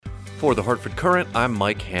For the Hartford Courant, I'm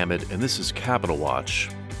Mike Hammond, and this is Capital Watch.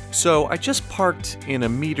 So I just parked in a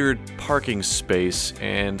metered parking space,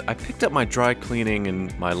 and I picked up my dry cleaning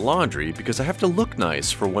and my laundry because I have to look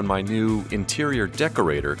nice for when my new interior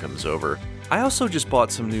decorator comes over. I also just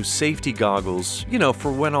bought some new safety goggles,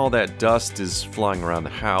 for when all that dust is flying around the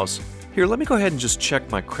house. Here, let me go ahead and just check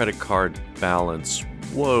my credit card balance.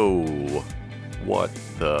 Whoa. What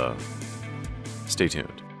the? Stay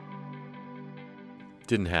tuned.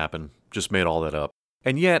 Didn't happen. Just made all that up.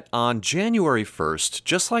 And yet, on January 1st,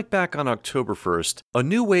 just like back on October 1st, a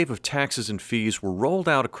new wave of taxes and fees were rolled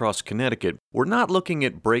out across Connecticut. We're not looking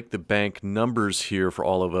at break-the-bank numbers here for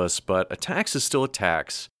all of us, but a tax is still a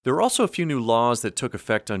tax. There are also a few new laws that took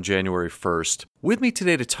effect on January 1st. With me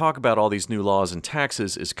today to talk about all these new laws and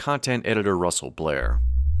taxes is content editor Russell Blair.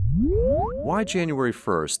 Why January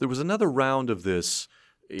 1st? There was another round of this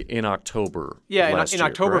in October. Yeah, last in year,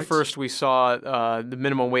 October correct? 1st, we saw the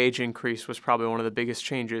minimum wage increase was probably one of the biggest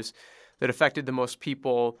changes that affected the most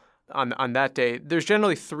people on that day. There's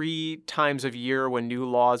generally 3 times of year when new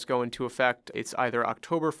laws go into effect. It's either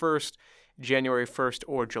October 1st, January 1st,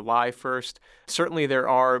 or July 1st. Certainly, there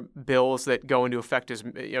are bills that go into effect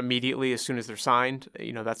immediately as soon as they're signed.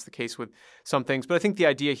 That's the case with some things. But I think the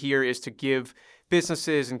idea here is to give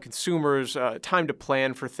businesses and consumers time to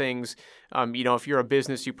plan for things. If you're a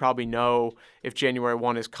business, you probably know if January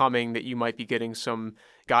 1 is coming that you might be getting some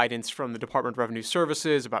guidance from the Department of Revenue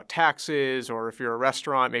Services about taxes, or if you're a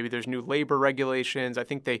restaurant, maybe there's new labor regulations. I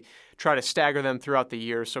think they try to stagger them throughout the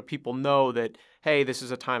year so people know that, hey, this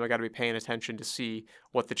is a time I got to be paying attention to see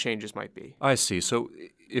what the changes might be. I see. So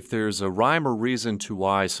if there's a rhyme or reason to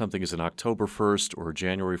why something is an October 1st or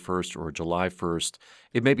January 1st or July 1st,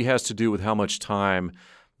 it maybe has to do with how much time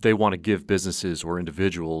they want to give businesses or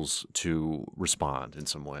individuals to respond in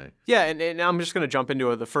some way. Yeah, and I'm just going to jump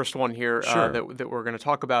into the first one here. Sure. That we're going to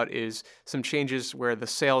talk about is some changes where the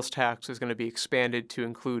sales tax is going to be expanded to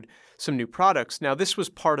include some new products. Now, this was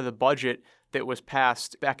part of the budget that was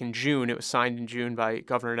passed back in June. It was signed in June by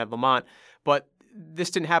Governor Ned Lamont, but this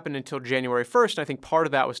didn't happen until January 1st, and I think part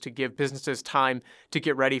of that was to give businesses time to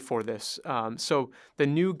get ready for this. So the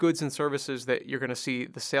new goods and services that you're going to see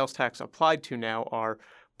the sales tax applied to now are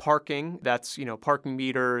parking, that's parking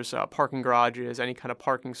meters, parking garages, any kind of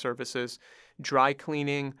parking services, dry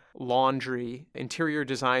cleaning, laundry, interior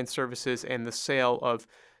design services, and the sale of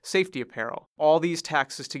safety apparel. All these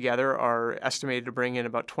taxes together are estimated to bring in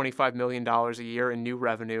about $25 million a year in new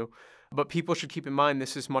revenue. But people should keep in mind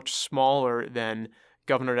this is much smaller than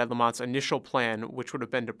Governor Ned Lamont's initial plan, which would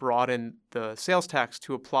have been to broaden the sales tax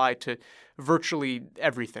to apply to virtually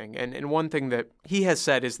everything. And one thing that he has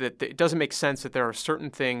said is that it doesn't make sense that there are certain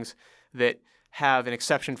things that have an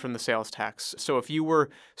exception from the sales tax. So if you were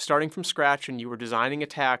starting from scratch and you were designing a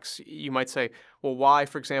tax, you might say, well, why,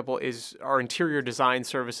 for example, is our interior design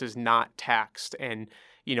services not taxed? And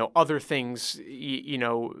other things,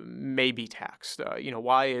 may be taxed.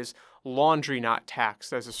 Why is laundry not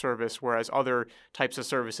taxed as a service, whereas other types of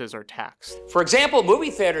services are taxed? For example, movie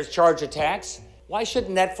theaters charge a tax. Why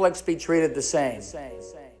shouldn't Netflix be treated the same?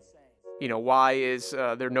 Why is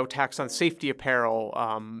there no tax on safety apparel,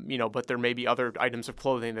 but there may be other items of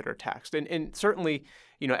clothing that are taxed? And certainly,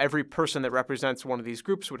 every person that represents one of these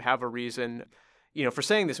groups would have a reason for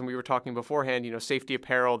saying this. And we were talking beforehand, safety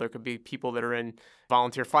apparel, there could be people that are in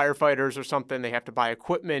volunteer firefighters or something. They have to buy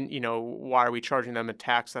equipment. Why are we charging them a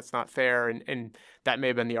tax? That's not fair. And that may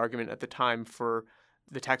have been the argument at the time for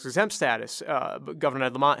the tax exempt status. But Governor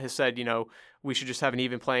Ned Lamont has said, we should just have an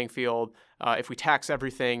even playing field. If we tax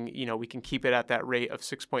everything, we can keep it at that rate of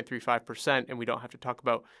 6.35%, and we don't have to talk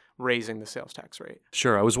about raising the sales tax rate.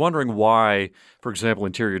 Sure. I was wondering why, for example,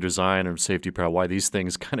 interior design or safety apparel, why these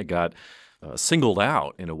things kind of got singled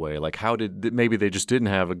out in a way. Like maybe they just didn't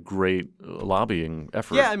have a great lobbying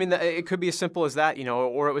effort. Yeah, I mean, it could be as simple as that,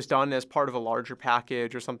 or it was done as part of a larger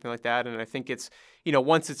package or something like that. And I think it's,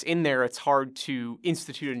 once it's in there, it's hard to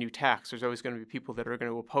institute a new tax. There's always going to be people that are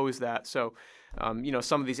going to oppose that. So,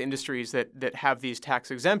 some of these industries that have these tax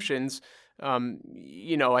exemptions,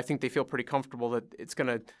 I think they feel pretty comfortable that it's going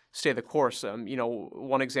to stay the course.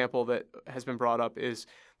 One example that has been brought up is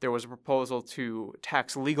there was a proposal to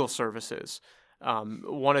tax legal services.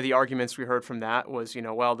 One of the arguments we heard from that was,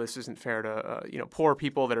 this isn't fair to, poor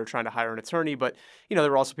people that are trying to hire an attorney. But, there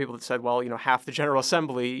were also people that said, well, half the General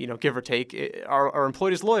Assembly, give or take, are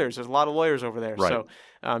employed as lawyers. There's a lot of lawyers over there. Right. So,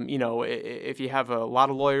 if you have a lot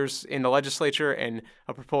of lawyers in the legislature and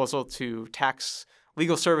a proposal to tax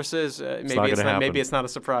legal services, maybe it's not a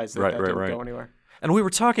surprise that didn't go anywhere. And we were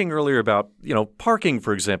talking earlier about, parking,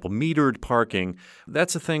 for example, metered parking.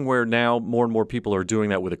 That's a thing where now more and more people are doing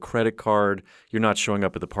that with a credit card. You're not showing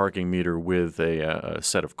up at the parking meter with a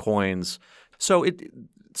set of coins. So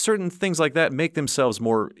certain things like that make themselves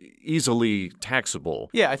more easily taxable.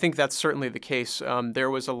 Yeah, I think that's certainly the case.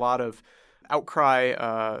 There was a lot of outcry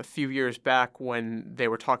a few years back when they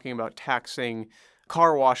were talking about taxing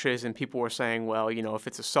car washes, and people were saying, well, if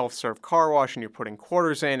it's a self-serve car wash and you're putting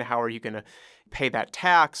quarters in, how are you going to pay that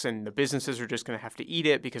tax? And the businesses are just going to have to eat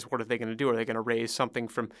it, because what are they going to do? Are they going to raise something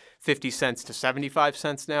from 50 cents to 75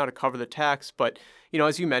 cents now to cover the tax? But,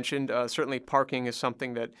 as you mentioned, certainly parking is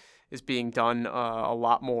something that is being done a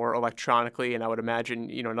lot more electronically. And I would imagine,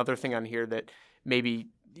 another thing on here that maybe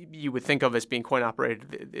you would think of as being coin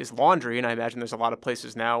operated is laundry. And I imagine there's a lot of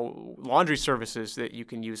places now, laundry services, that you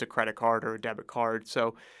can use a credit card or a debit card.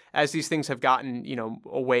 So as these things have gotten,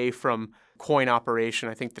 away from coin operation,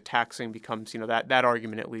 I think the taxing becomes, that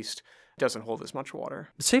argument at least doesn't hold as much water.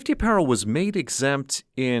 Safety apparel was made exempt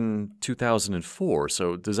in 2004.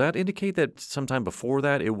 So does that indicate that sometime before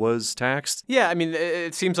that it was taxed? Yeah, I mean,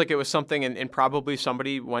 it seems like it was something, and probably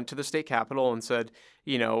somebody went to the state capitol and said,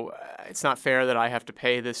 it's not fair that I have to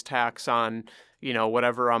pay this tax on,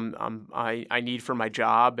 whatever I need for my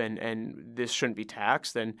job, and this shouldn't be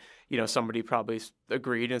taxed. And, somebody probably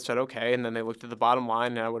agreed and said, okay. And then they looked at the bottom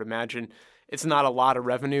line, and I would imagine it's not a lot of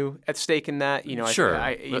revenue at stake in that. Sure.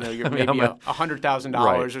 You're maybe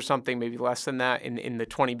 $100,000 or something, maybe less than that in the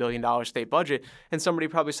 $20 billion state budget. And somebody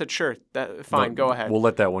probably said, sure, fine, go ahead. We'll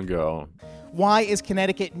let that one go. Why is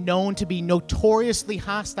Connecticut known to be notoriously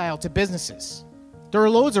hostile to businesses? There are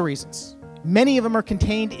loads of reasons. Many of them are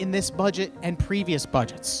contained in this budget and previous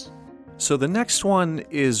budgets. So the next one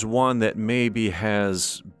is one that maybe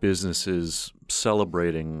has businesses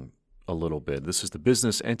celebrating a little bit. This is the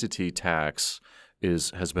business entity tax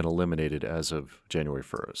has been eliminated as of January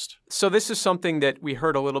 1st. So this is something that we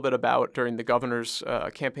heard a little bit about during the governor's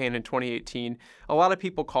campaign in 2018. A lot of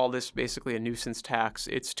people call this basically a nuisance tax.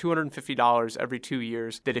 It's $250 every 2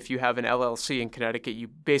 years that if you have an LLC in Connecticut, you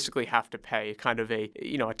basically have to pay, kind of a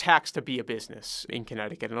tax to be a business in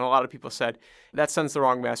Connecticut. And a lot of people said that sends the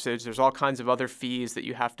wrong message. There's all kinds of other fees that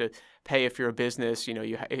you have to pay if you're a business.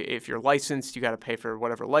 If you're licensed, you got to pay for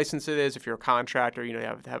whatever license it is. If you're a contractor, you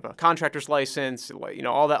have to have a contractor's license,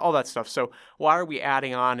 all that stuff. So why are we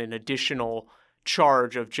adding on an additional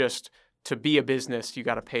charge of just to be a business, you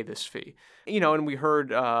got to pay this fee? And we heard,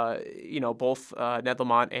 both Ned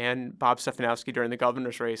Lamont and Bob Stefanowski during the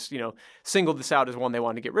governor's race, singled this out as one they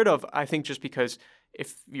wanted to get rid of. I think just because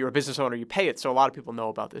if you're a business owner, you pay it. So a lot of people know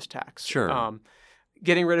about this tax. Sure.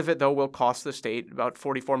 Getting rid of it, though, will cost the state about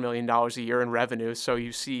 $44 million a year in revenue. So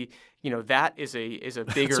you see, that is a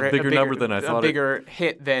bigger number than I thought. A bigger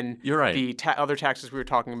hit than You're right. the other taxes we were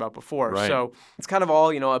talking about before. Right. So it's kind of all,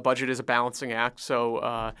 a budget is a balancing act.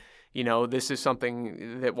 So, this is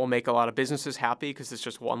something that will make a lot of businesses happy because it's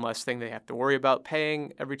just one less thing they have to worry about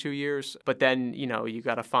paying every 2 years. But then, you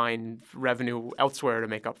got to find revenue elsewhere to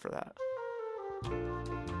make up for that.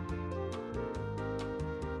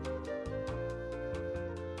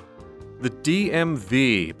 The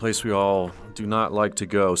DMV, a place we all do not like to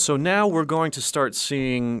go. So now we're going to start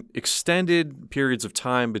seeing extended periods of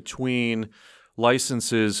time between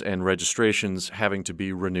licenses and registrations having to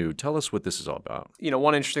be renewed. Tell us what this is all about.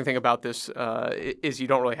 One interesting thing about this is you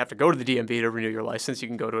don't really have to go to the DMV to renew your license. You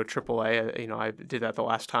can go to a AAA. I did that the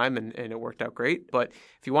last time, and it worked out great. But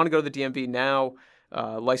if you want to go to the DMV now,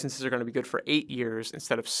 licenses are going to be good for 8 years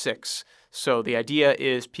instead of 6. So the idea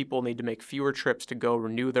is people need to make fewer trips to go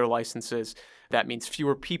renew their licenses. That means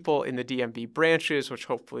fewer people in the DMV branches, which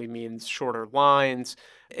hopefully means shorter lines.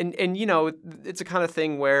 And it's a kind of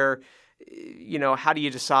thing where, how do you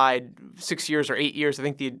decide 6 years or 8 years? I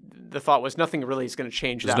think the thought was nothing really is going to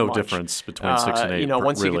change There's that no much. difference between 6 and 8.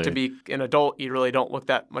 Once really. you get to be an adult, you really don't look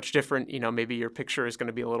that much different. Maybe your picture is going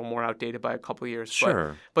to be a little more outdated by a couple of years.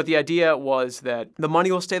 Sure. But the idea was that the money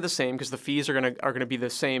will stay the same because the fees are going to be the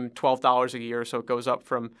same $12 a year. So it goes up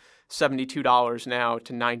from $72 now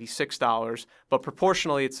to $96. But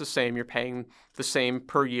proportionally, it's the same. You're paying the same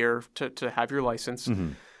per year to have your license.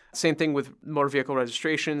 Mm-hmm. Same thing with motor vehicle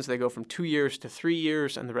registrations. They go from 2 years to 3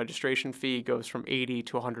 years, and the registration fee goes from $80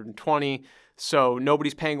 to $120. So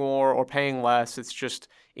nobody's paying more or paying less. It's just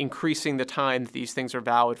increasing the time that these things are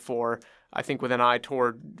valid for, I think with an eye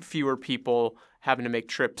toward fewer people having to make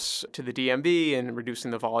trips to the DMV and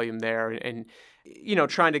reducing the volume there and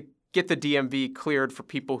trying to get the DMV cleared for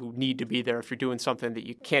people who need to be there if you're doing something that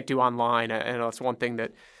you can't do online. And that's one thing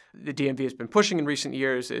that the DMV has been pushing in recent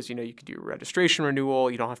years is, you could do registration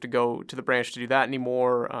renewal. You don't have to go to the branch to do that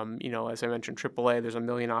anymore. As I mentioned, AAA, there's a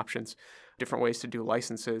million options different ways to do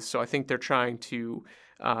licenses. So I think they're trying to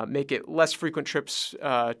make it less frequent trips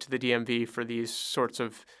to the DMV for these sorts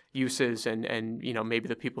of uses, and maybe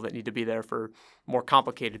the people that need to be there for more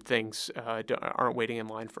complicated things aren't waiting in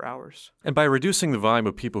line for hours. And by reducing the volume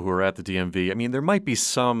of people who are at the DMV, I mean, there might be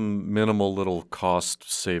some minimal little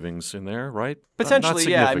cost savings in there, right?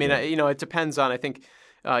 Potentially, yeah. I mean, it depends on, I think,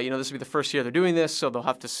 this will be the first year they're doing this, so they'll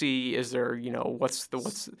have to see, is there, what's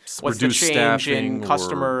the change in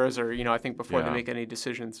customers, or I think before they make any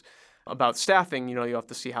decisions about staffing, you have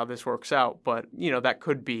to see how this works out. But, that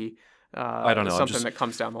could be I don't know. Something that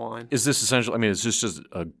comes down the line. Is this essential? I mean, is this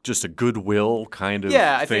just a goodwill kind of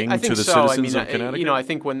thing I think to the so. citizens of Connecticut? I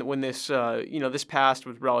think when this this passed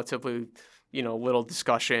with relatively little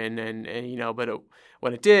discussion, and but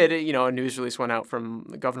when it did, a news release went out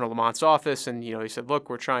from Governor Lamont's office, and he said, look,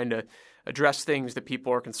 we're trying to address things that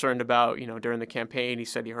people are concerned about. During the campaign, he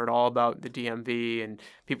said he heard all about the DMV and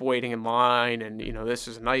people waiting in line, and this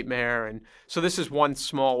is a nightmare. And so this is one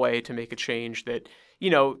small way to make a change that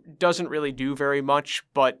doesn't really do very much,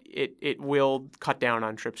 but it will cut down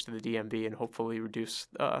on trips to the DMV and hopefully reduce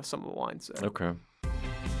some of the lines there. Okay.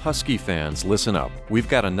 Husky fans, listen up. We've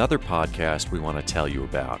got another podcast we want to tell you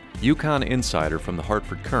about. UConn Insider from the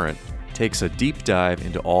Hartford Courant takes a deep dive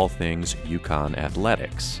into all things UConn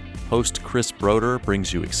athletics. Host Chris Broder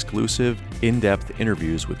brings you exclusive, in-depth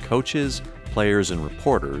interviews with coaches, players, and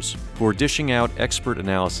reporters who are dishing out expert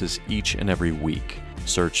analysis each and every week.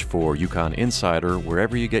 Search for UConn Insider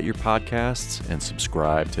wherever you get your podcasts and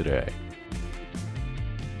subscribe today.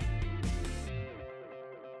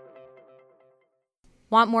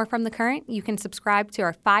 Want more from The Current? You can subscribe to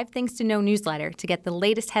our 5 Things to Know newsletter to get the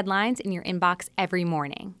latest headlines in your inbox every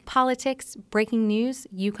morning. Politics, breaking news,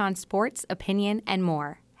 UConn sports, opinion, and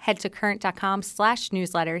more. Head to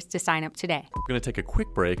current.com/newsletters to sign up today. We're going to take a quick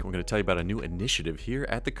break, and we're going to tell you about a new initiative here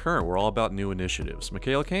at The Current. We're all about new initiatives.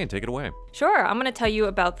 Michaela Kane, take it away. Sure. I'm going to tell you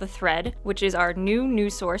about The Thread, which is our new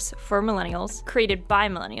news source for millennials, created by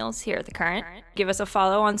millennials here at The Current. Give us a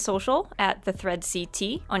follow on social at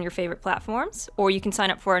TheThreadCT on your favorite platforms, or you can sign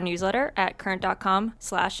up for our newsletter at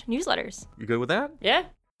current.com/newsletters. You good with that? Yeah.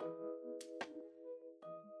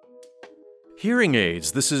 Hearing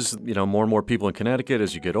aids. This is, more and more people in Connecticut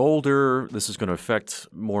as you get older. This is going to affect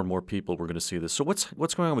more and more people. We're going to see this. So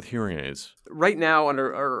what's going on with hearing aids? Right now,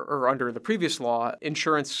 under the previous law,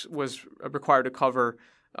 insurance was required to cover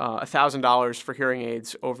 $1,000 for hearing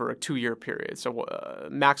aids over a 2-year period. So a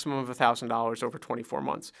maximum of $1,000 over 24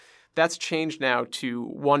 months. That's changed now to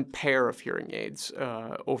one pair of hearing aids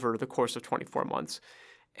over the course of 24 months.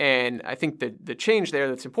 And I think that the change there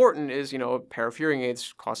that's important is, a pair of hearing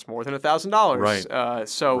aids costs more than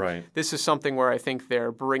 $1,000. Right. This is something where I think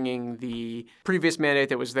they're bringing the previous mandate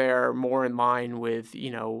that was there more in line with,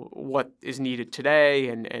 what is needed today.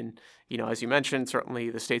 And as you mentioned, certainly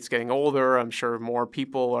the state's getting older. I'm sure more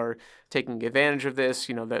people are taking advantage of this.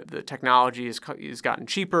 The technology has gotten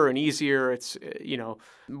cheaper and easier. It's,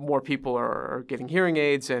 more people are getting hearing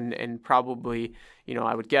aids, and probably,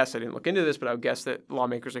 I would guess, I didn't look into this, but I would guess that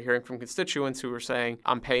lawmakers are hearing from constituents who are saying,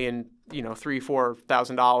 I'm paying,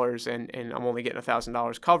 $3,000-$4,000 and I'm only getting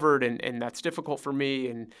 $1,000 covered, and that's difficult for me.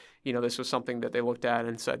 And, this was something that they looked at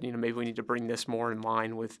and said, maybe we need to bring this more in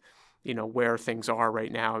line with, where things are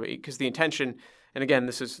right now. Because the intention, and again,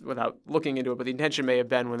 this is without looking into it, but the intention may have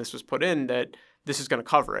been when this was put in that this is going to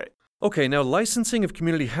cover it. Okay, now licensing of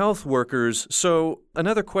community health workers. So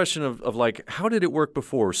another question of how did it work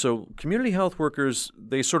before? So community health workers,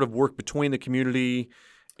 they sort of work between the community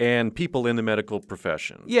and people in the medical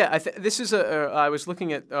profession. Yeah, this is I was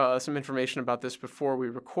looking at some information about this before we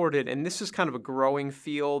recorded, and this is kind of a growing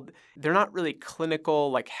field. They're not really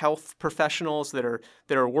clinical, health professionals that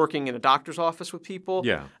are working in a doctor's office with people.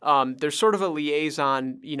 Yeah. There's sort of a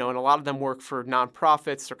liaison, and a lot of them work for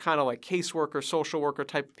nonprofits. They're kind of like caseworker, social worker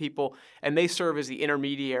type of people, and they serve as the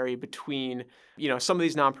intermediary between, some of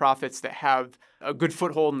these nonprofits that have a good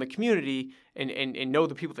foothold in the community and know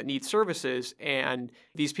the people that need services, and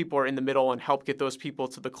these people are in the middle and help get those people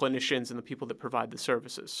to the clinicians and the people that provide the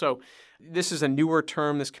services. So this is a newer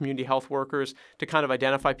term, this community health workers, to kind of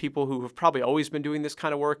identify people who have probably always been doing this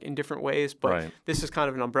kind of work in different ways, but right. This is kind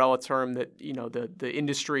of an umbrella term that, the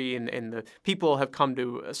industry and the people have come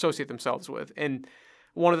to associate themselves with. And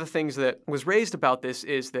one of the things that was raised about this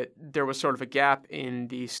is that there was sort of a gap in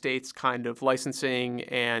the state's kind of licensing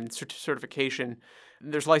and certification.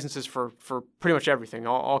 There's licenses for pretty much everything,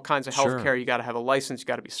 all kinds of healthcare. Sure. You got to have a license, you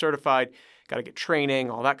got to be certified, got to get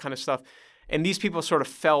training, all that kind of stuff. And these people sort of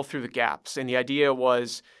fell through the gaps. And the idea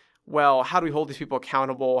was, well, how do we hold these people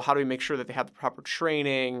accountable? How do we make sure that they have the proper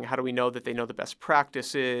training? How do we know that they know the best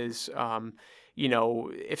practices?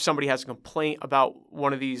 If somebody has a complaint about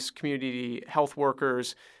one of these community health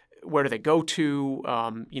workers, where do they go to?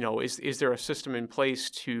 Is there a system in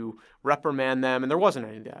place to reprimand them? And there wasn't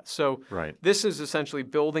any of that. So This is essentially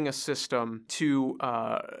building a system to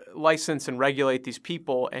license and regulate these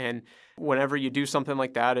people. And whenever you do something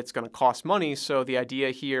like that, it's going to cost money. So the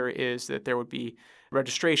idea here is that there would be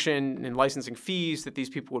registration and licensing fees that these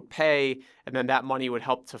people would pay, and then that money would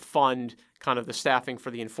help to fund kind of the staffing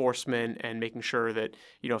for the enforcement and making sure that,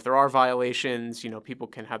 if there are violations, people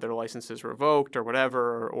can have their licenses revoked or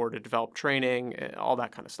whatever, or to develop training, all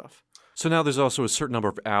that kind of stuff. So now there's also a certain number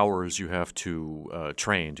of hours you have to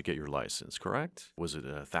train to get your license, correct? Was it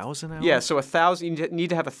 1,000 hours? Yeah, so 1,000. You need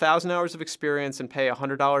to have 1,000 hours of experience and pay a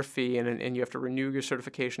 $100 fee, and you have to renew your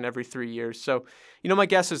certification every 3 years. So, my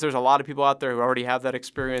guess is there's a lot of people out there who already have that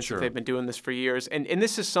experience. Sure. If they've been doing this for years, and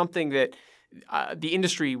this is something that the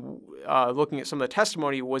industry, looking at some of the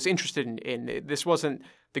testimony, was interested in. This wasn't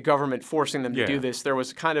the government forcing them to do this. There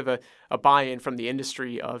was kind of a buy-in from the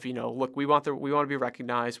industry of, look, we want to be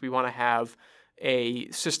recognized. We want to have a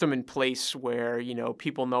system in place where,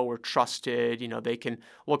 people know we're trusted. They can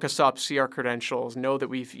look us up, see our credentials, know that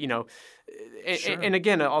we've, Sure. And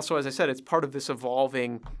again, also, as I said, it's part of this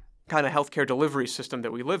evolving kind of healthcare delivery system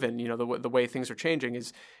that we live in. The way things are changing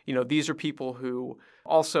is, these are people who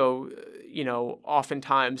also,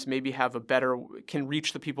 oftentimes maybe can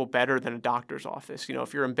reach the people better than a doctor's office.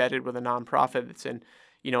 If you're embedded with a nonprofit that's in,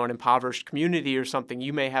 an impoverished community or something,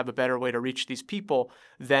 you may have a better way to reach these people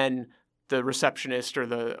than the receptionist or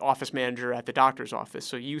the office manager at the doctor's office.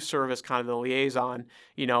 So you serve as kind of the liaison,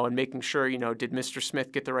 and making sure, did Mr.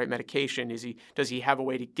 Smith get the right medication? Does he have a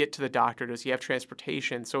way to get to the doctor? Does he have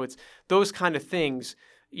transportation? So it's those kind of things,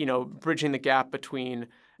 bridging the gap between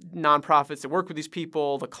nonprofits that work with these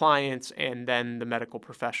people, the clients, and then the medical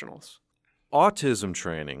professionals. Autism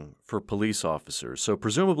training for police officers. So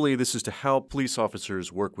presumably this is to help police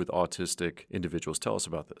officers work with autistic individuals. Tell us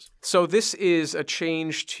about this. So this is a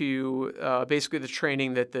change to basically the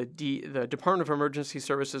training that the Department of Emergency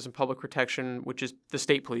Services and Public Protection, which is the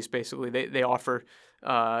state police basically, they offer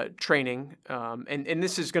training. And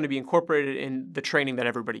this is going to be incorporated in the training that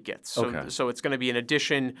everybody gets. So it's going to be in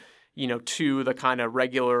addition to the kind of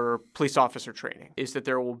regular police officer training, is that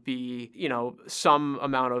there will be, some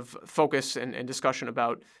amount of focus and discussion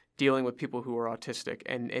about dealing with people who are autistic.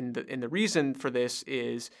 And the reason for this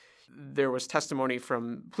is there was testimony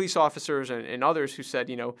from police officers and others who said,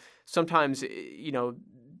 sometimes,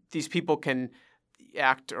 these people can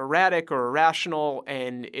act erratic or irrational,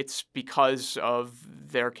 and it's because of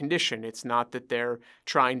their condition. It's not that they're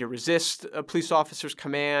trying to resist a police officer's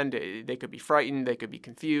command. They could be frightened. They could be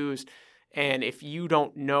confused. And if you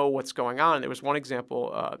don't know what's going on, there was one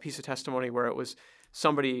example, a piece of testimony where it was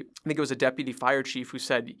somebody, I think it was a deputy fire chief, who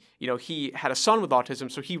said, he had a son with autism,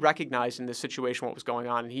 so he recognized in this situation what was going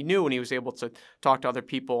on, and he knew, and he was able to talk to other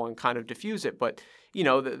people and kind of diffuse it. But,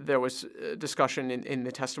 there was a discussion in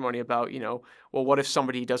the testimony about, well, what if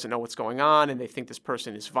somebody doesn't know what's going on and they think this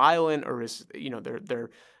person is violent, or is, they're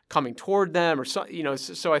coming toward them, or so,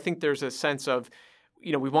 so I think there's a sense of,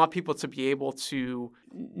 we want people to be able to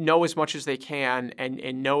know as much as they can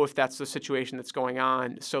and know if that's the situation that's going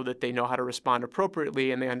on, so that they know how to respond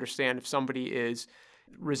appropriately, and they understand if somebody is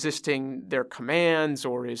resisting their commands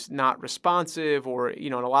or is not responsive, or,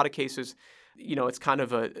 in a lot of cases, it's kind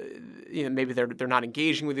of maybe they're not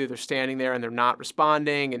engaging with you, they're standing there and they're not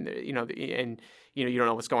responding, and, you don't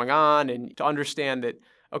know what's going on, and to understand that,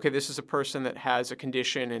 okay, this is a person that has a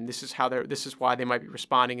condition, and this is why they might be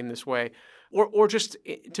responding in this way. Or just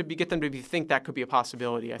to get them to think that could be a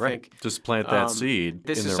possibility, I think. Just plant that seed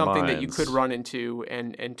This in is their something minds. that you could run into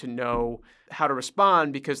and to know how to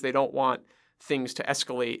respond, because they don't want things to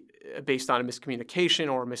escalate based on a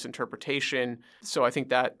miscommunication or a misinterpretation. So I think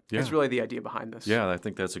that is really the idea behind this. Yeah, I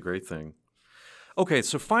think that's a great thing. Okay,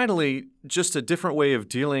 so finally, just a different way of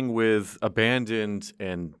dealing with abandoned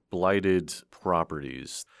and blighted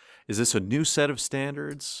properties. Is this a new set of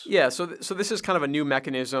standards? Yeah, so this is kind of a new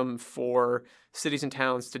mechanism for cities and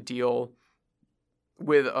towns to deal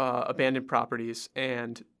with abandoned properties.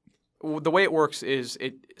 And the way it works is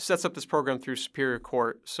it sets up this program through Superior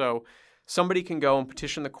Court. So somebody can go and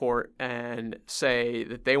petition the court and say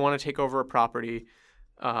that they want to take over a property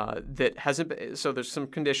that hasn't been – so there's some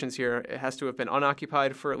conditions here. It has to have been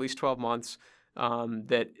unoccupied for at least 12 months,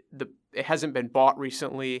 that it hasn't been bought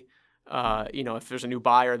recently. If there's a new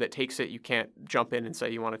buyer that takes it, you can't jump in and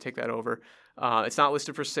say you want to take that over. It's not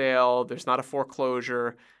listed for sale. There's not a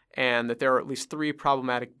foreclosure, and that there are at least 3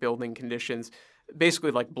 problematic building conditions.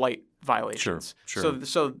 basically like blight violations. Sure.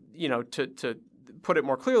 So to put it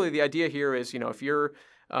more clearly, the idea here is, if you're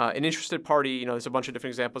an interested party, there's a bunch of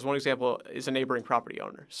different examples. One example is a neighboring property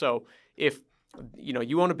owner. So if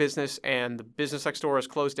you own a business and the business next door is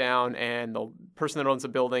closed down and the person that owns the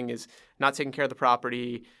building is not taking care of the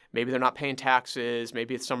property, maybe they're not paying taxes,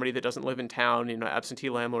 maybe it's somebody that doesn't live in town, absentee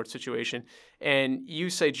landlord situation, and you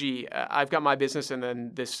say, gee, I've got my business and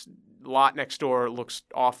then this lot next door looks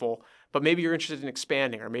awful, but maybe you're interested in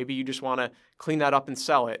expanding, or maybe you just want to clean that up and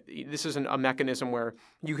sell it. This is a mechanism where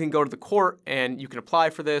you can go to the court and you can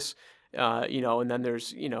apply for this. And then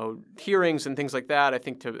there's, hearings and things like that, I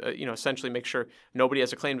think, to, essentially make sure nobody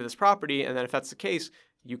has a claim to this property. And then if that's the case,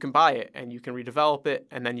 you can buy it and you can redevelop it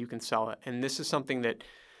and then you can sell it. And this is something that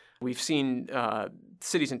we've seen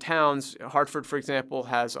cities and towns. Hartford, for example,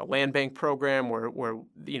 has a land bank program where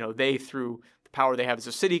they, through the power they have as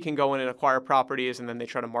a city, can go in and acquire properties and then they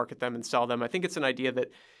try to market them and sell them. I think it's an idea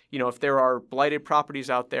that, if there are blighted properties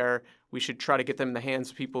out there, we should try to get them in the hands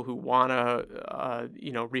of people who want to,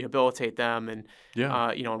 rehabilitate them and,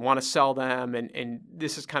 and want to sell them. And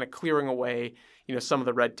this is kind of clearing away, some of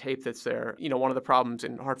the red tape that's there. One of the problems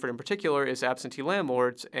in Hartford in particular is absentee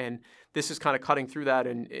landlords. And this is kind of cutting through that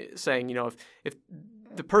and saying, if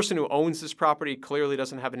the person who owns this property clearly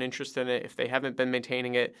doesn't have an interest in it, if they haven't been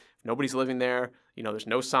maintaining it, if nobody's living there, there's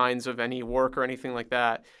no signs of any work or anything like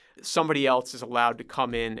that, somebody else is allowed to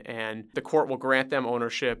come in and the court will grant them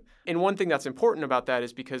ownership. And one thing that's important about that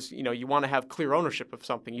is because, you want to have clear ownership of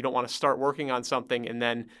something. You don't want to start working on something and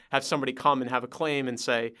then have somebody come and have a claim and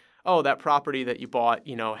say, oh, that property that you bought,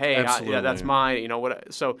 hey, that's mine,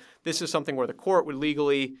 So this is something where the court would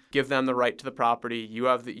legally give them the right to the property.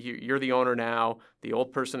 You're the owner now. The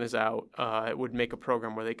old person is out. It would make a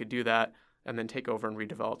program where they could do that and then take over and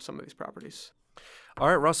redevelop some of these properties. All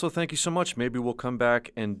right, Russell, thank you so much. Maybe we'll come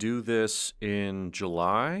back and do this in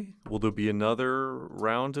July. Will there be another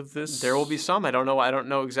round of this? There will be some. I don't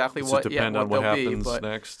know exactly what. Does it depend on what happens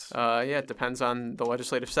next? It depends on the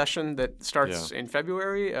legislative session that starts in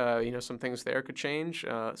February. Some things there could change.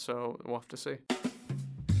 So we'll have to see.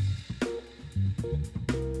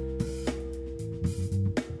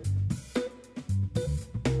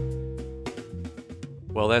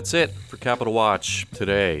 Well, that's it for Capital Watch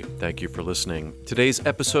today. Thank you for listening. Today's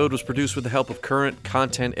episode was produced with the help of current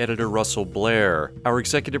content editor Russell Blair. Our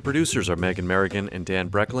executive producers are Megan Merrigan and Dan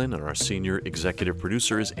Brecklin, and our senior executive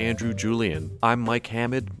producer is Andrew Julian. I'm Mike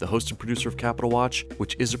Hammond, the host and producer of Capital Watch,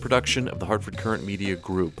 which is a production of the Hartford Courant Media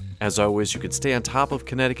Group. As always, you can stay on top of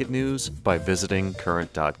Connecticut news by visiting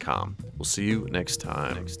current.com. We'll see you next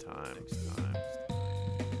time.